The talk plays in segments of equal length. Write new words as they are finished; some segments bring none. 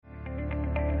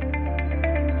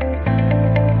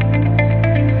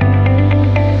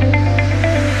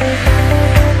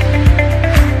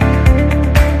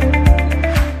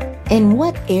In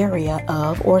what area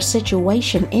of or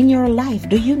situation in your life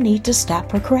do you need to stop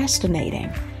procrastinating?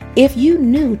 If you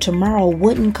knew tomorrow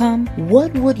wouldn't come,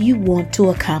 what would you want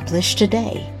to accomplish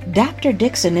today? Dr.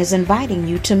 Dixon is inviting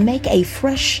you to make a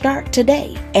fresh start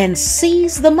today and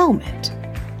seize the moment.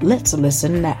 Let's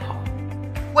listen now.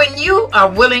 When you are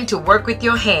willing to work with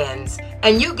your hands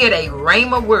and you get a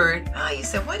rhema word, you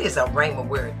say, what is a rhema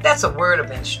word? That's a word of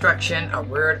instruction, a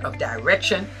word of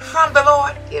direction from the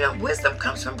Lord. Wisdom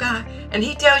comes from God, and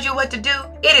He tells you what to do.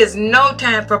 It is no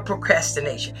time for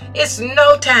procrastination. It's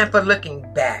no time for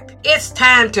looking back. It's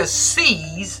time to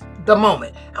seize the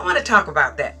moment. I want to talk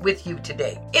about that with you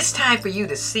today. It's time for you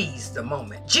to seize the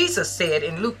moment. Jesus said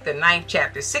in Luke the 9th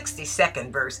chapter,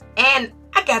 62nd verse, and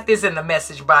I got this in the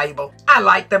Message Bible. I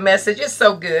like the Message. It's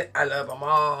so good. I love them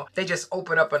all. They just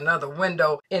open up another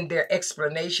window in their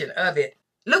explanation of it.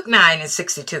 Luke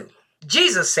 9:62.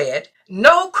 Jesus said,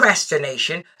 no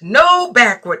procrastination, no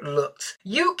backward looks.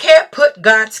 You can't put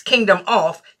God's kingdom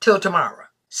off till tomorrow.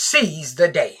 Seize the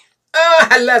day. Oh,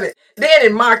 I love it. Then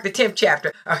in Mark the 10th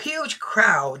chapter, a huge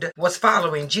crowd was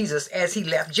following Jesus as he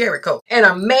left Jericho. And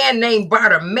a man named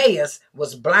Bartimaeus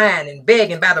was blind and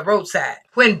begging by the roadside.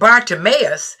 When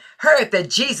Bartimaeus heard that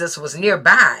Jesus was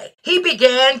nearby, he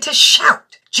began to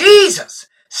shout, Jesus,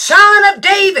 Son of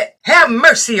David, have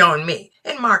mercy on me.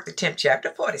 In Mark the 10th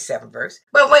chapter, 47th verse.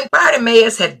 But when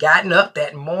Bartimaeus had gotten up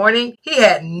that morning, he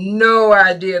had no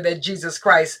idea that Jesus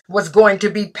Christ was going to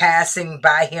be passing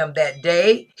by him that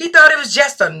day. He thought it was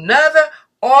just another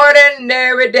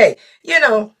ordinary day.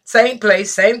 Same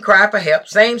place, same cry for help,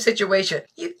 same situation.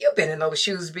 You've been in those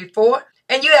shoes before.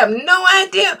 And you have no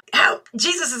idea how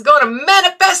Jesus is going to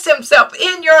manifest himself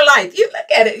in your life. You look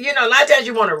at it, a lot of times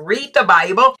you want to read the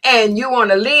Bible and you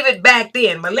want to leave it back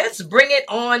then. But let's bring it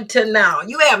on to now.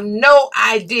 You have no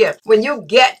idea when you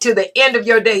get to the end of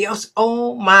your day.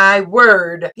 Oh my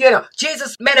word.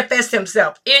 Jesus manifests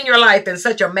himself in your life in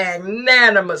such a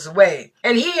magnanimous way.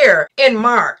 And here in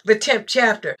Mark, the 10th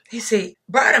chapter, you see,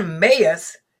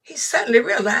 Bartimaeus, he suddenly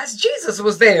realized Jesus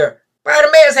was there.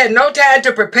 Bartimaeus had no time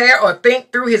to prepare or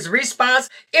think through his response.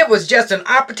 It was just an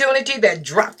opportunity that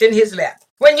dropped in his lap.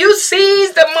 When you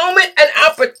seize the moment, an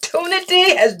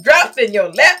opportunity has dropped in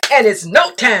your lap, and it's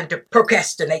no time to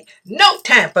procrastinate, no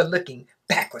time for looking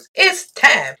backwards. It's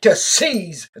time to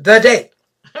seize the day.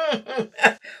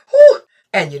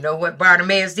 And you know what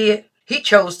Bartimaeus did? He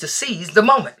chose to seize the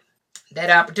moment. That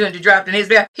opportunity dropped in his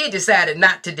lap. He decided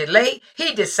not to delay.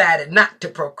 He decided not to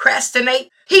procrastinate.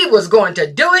 He was going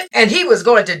to do it, and he was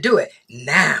going to do it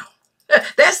now.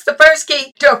 That's the first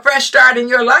key to a fresh start in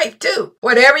your life, too.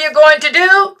 Whatever you're going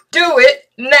to do it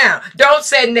now. Don't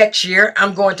say next year,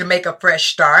 I'm going to make a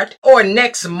fresh start. Or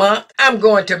next month, I'm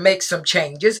going to make some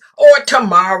changes. Or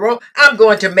tomorrow, I'm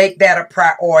going to make that a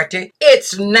priority.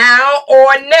 It's now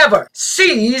or never.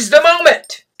 Seize the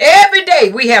moment. Every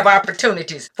day we have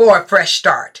opportunities for a fresh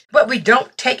start, but we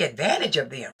don't take advantage of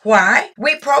them. Why?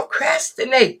 We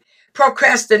procrastinate.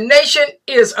 Procrastination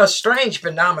is a strange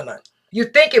phenomenon. You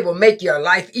think it will make your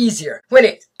life easier when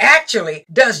it actually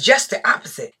does just the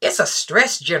opposite. It's a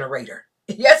stress generator.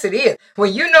 Yes, it is.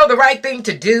 When you know the right thing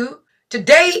to do,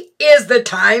 today is the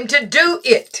time to do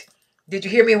it. Did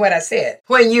you hear me what I said?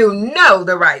 When you know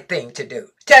the right thing to do,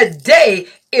 today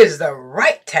is the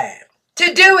right time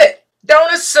to do it.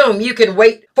 Don't assume you can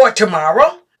wait for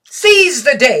tomorrow. Seize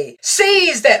the day.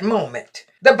 Seize that moment.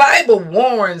 The Bible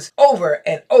warns over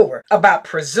and over about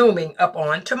presuming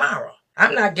upon tomorrow.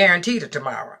 I'm not guaranteed a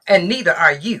tomorrow, and neither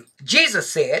are you.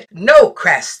 Jesus said, no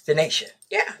procrastination.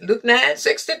 Yeah, Luke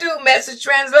 9:62, Message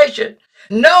translation.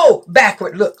 No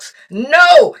backward looks.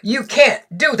 No, you can't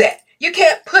do that. You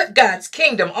can't put God's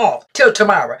kingdom off till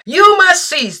tomorrow. You must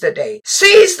seize the day.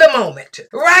 Seize the moment.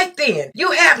 Right then,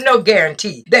 you have no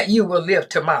guarantee that you will live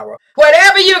tomorrow.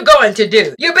 Whatever you're going to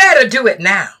do, you better do it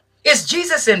now. Is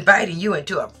Jesus inviting you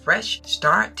into a fresh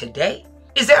start today?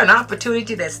 Is there an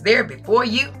opportunity that's there before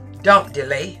you? Don't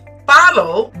delay.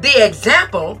 Follow the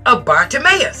example of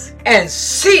Bartimaeus and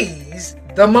seize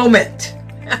the moment.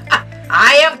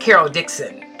 I am Carol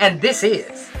Dixon, and this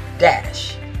is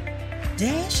Dash.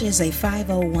 Dash is a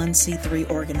 501c3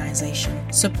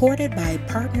 organization supported by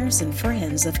partners and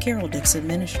friends of Carol Dixon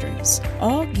Ministries.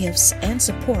 All gifts and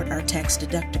support are tax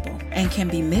deductible and can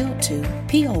be mailed to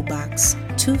P.O. Box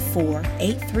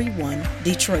 24831,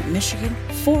 Detroit, Michigan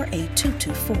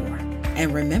 48224.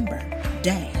 And remember,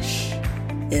 Dash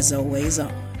is always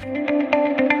on.